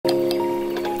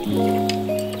Good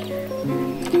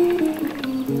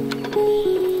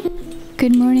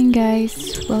morning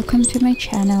guys, welcome to my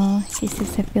channel. This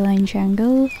is a feline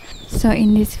jungle. So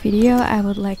in this video I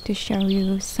would like to show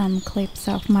you some clips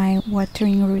of my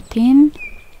watering routine.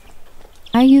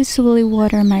 I usually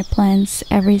water my plants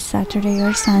every Saturday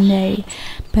or Sunday,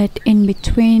 but in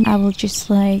between I will just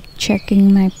like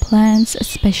checking my plants,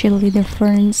 especially the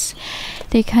ferns.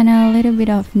 They kinda a little bit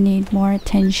of need more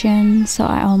attention, so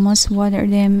I almost water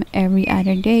them every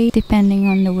other day depending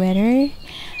on the weather.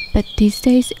 But these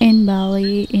days in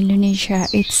Bali, Indonesia,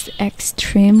 it's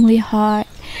extremely hot,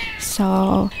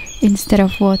 so instead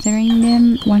of watering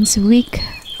them once a week,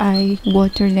 I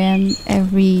water them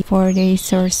every 4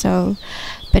 days or so,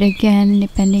 but again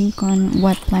depending on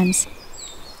what plants.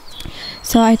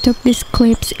 So I took these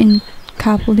clips in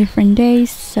couple different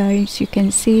days. So as you can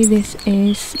see, this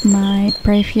is my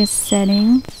previous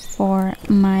setting for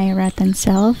my rattan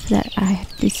self that I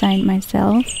have designed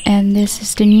myself, and this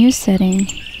is the new setting.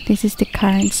 This is the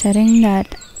current setting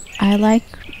that I like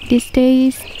these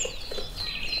days.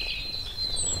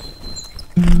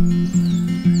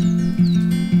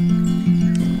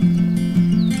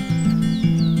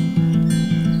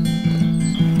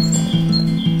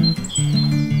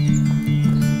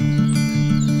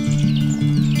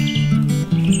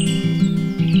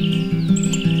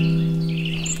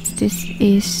 This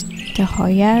is the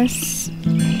Hoyas.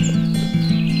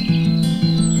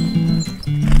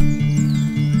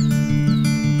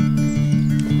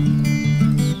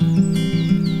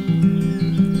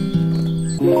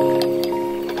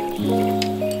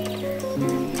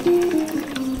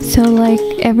 So like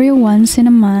every once in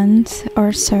a month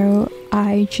or so,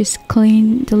 I just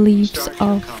clean the leaves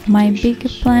of my bigger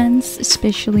plants,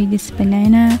 especially this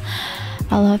banana.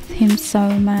 I love him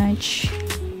so much.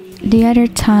 The other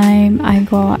time I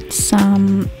got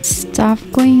some stuff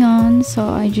going on, so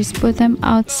I just put them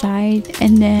outside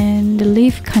and then the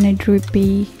leaf kind of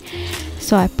droopy,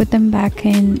 so I put them back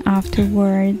in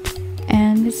afterward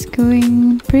and it's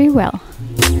going pretty well.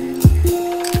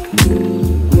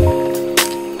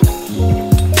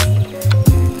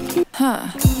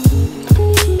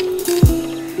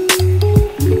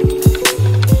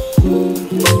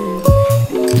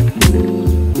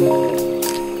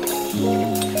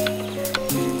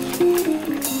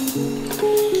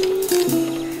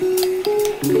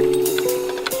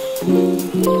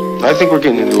 I think we're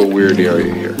getting into a weird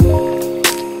area here.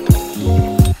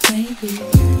 Maybe.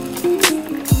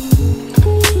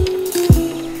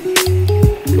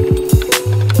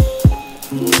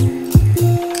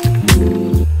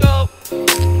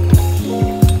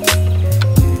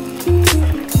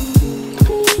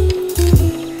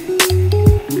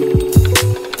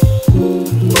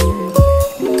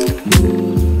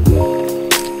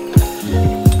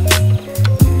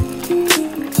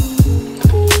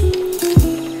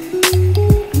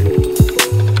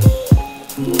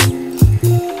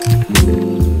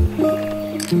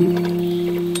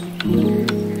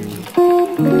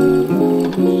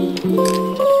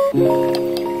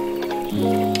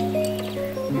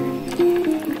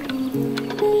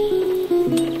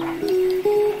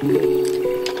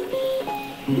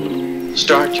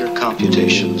 Start your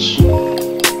computations.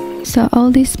 So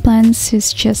all these plants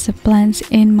is just the plants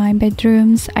in my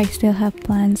bedrooms. I still have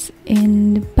plants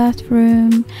in the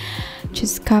bathroom,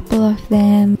 just a couple of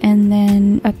them, and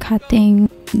then a cutting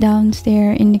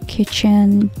downstairs in the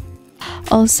kitchen.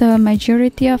 Also, a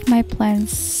majority of my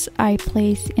plants I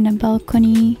place in a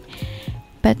balcony,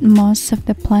 but most of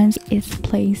the plants is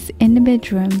placed in the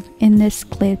bedroom, in these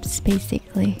clips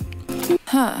basically.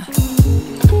 I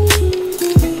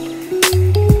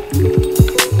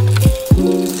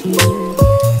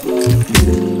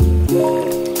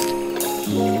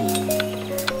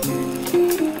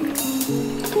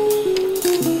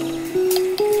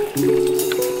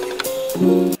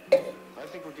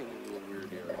think we're getting into a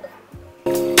weird area.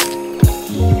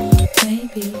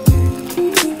 Maybe.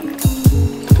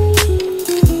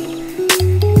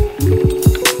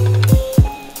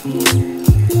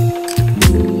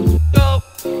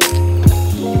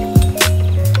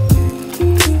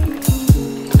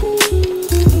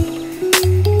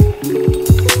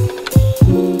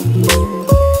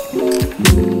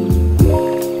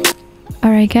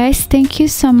 Alright guys, thank you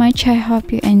so much. I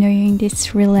hope you're enjoying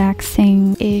this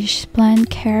relaxing-ish plant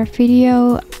care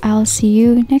video. I'll see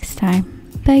you next time.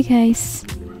 Bye guys.